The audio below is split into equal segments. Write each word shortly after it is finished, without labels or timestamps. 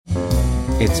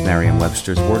It's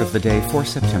Merriam-Webster's Word of the Day for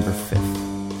September 5th.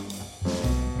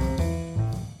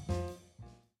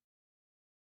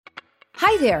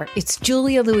 Hi there, it's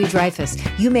Julia Louis-Dreyfus.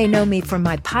 You may know me from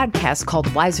my podcast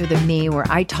called Wiser Than Me, where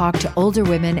I talk to older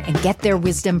women and get their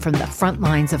wisdom from the front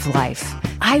lines of life.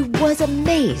 I was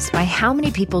amazed by how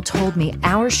many people told me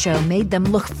our show made them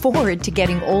look forward to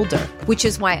getting older, which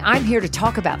is why I'm here to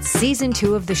talk about Season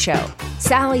 2 of the show.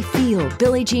 Sally Field,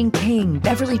 Billie Jean King,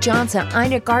 Beverly Johnson,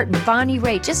 Ina Garten, Bonnie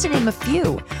Raitt, just to name a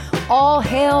few. All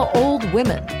hail old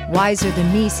women. Wiser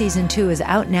Than Me Season 2 is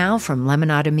out now from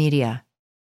Lemonada Media.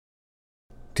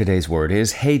 Today's word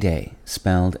is heyday,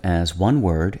 spelled as one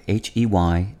word,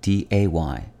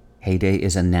 H-E-Y-D-A-Y. Heyday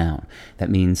is a noun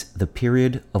that means the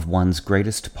period of one's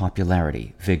greatest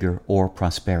popularity, vigor, or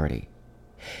prosperity.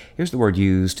 Here's the word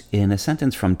used in a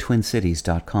sentence from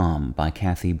TwinCities.com by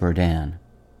Kathy Burdan.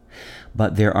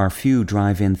 But there are few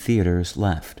drive-in theaters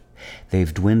left.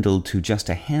 They've dwindled to just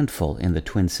a handful in the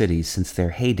Twin Cities since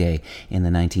their heyday in the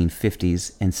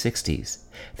 1950s and 60s.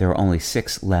 There are only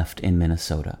 6 left in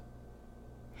Minnesota.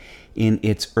 In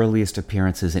its earliest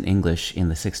appearances in English in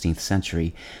the 16th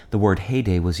century, the word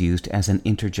heyday was used as an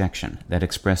interjection that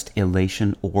expressed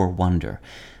elation or wonder,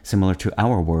 similar to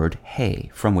our word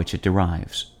hey, from which it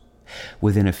derives.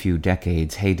 Within a few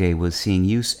decades, heyday was seeing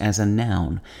use as a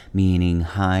noun, meaning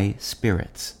high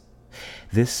spirits.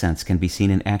 This sense can be seen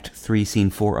in Act 3, Scene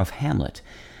 4 of Hamlet,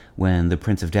 when the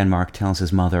Prince of Denmark tells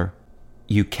his mother,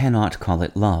 "You cannot call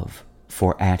it love,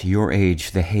 for at your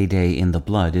age the heyday in the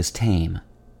blood is tame."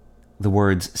 The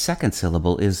word's second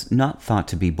syllable is not thought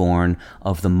to be born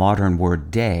of the modern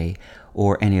word day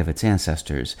or any of its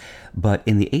ancestors, but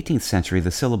in the 18th century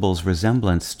the syllable's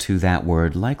resemblance to that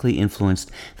word likely influenced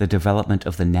the development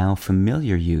of the now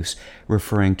familiar use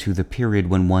referring to the period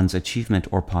when one's achievement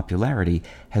or popularity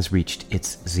has reached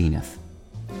its zenith.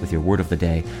 With your Word of the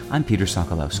Day, I'm Peter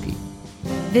Sokolowski.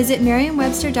 Visit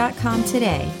Merriam-Webster.com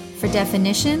today for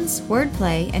definitions,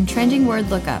 wordplay, and trending word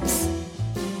lookups.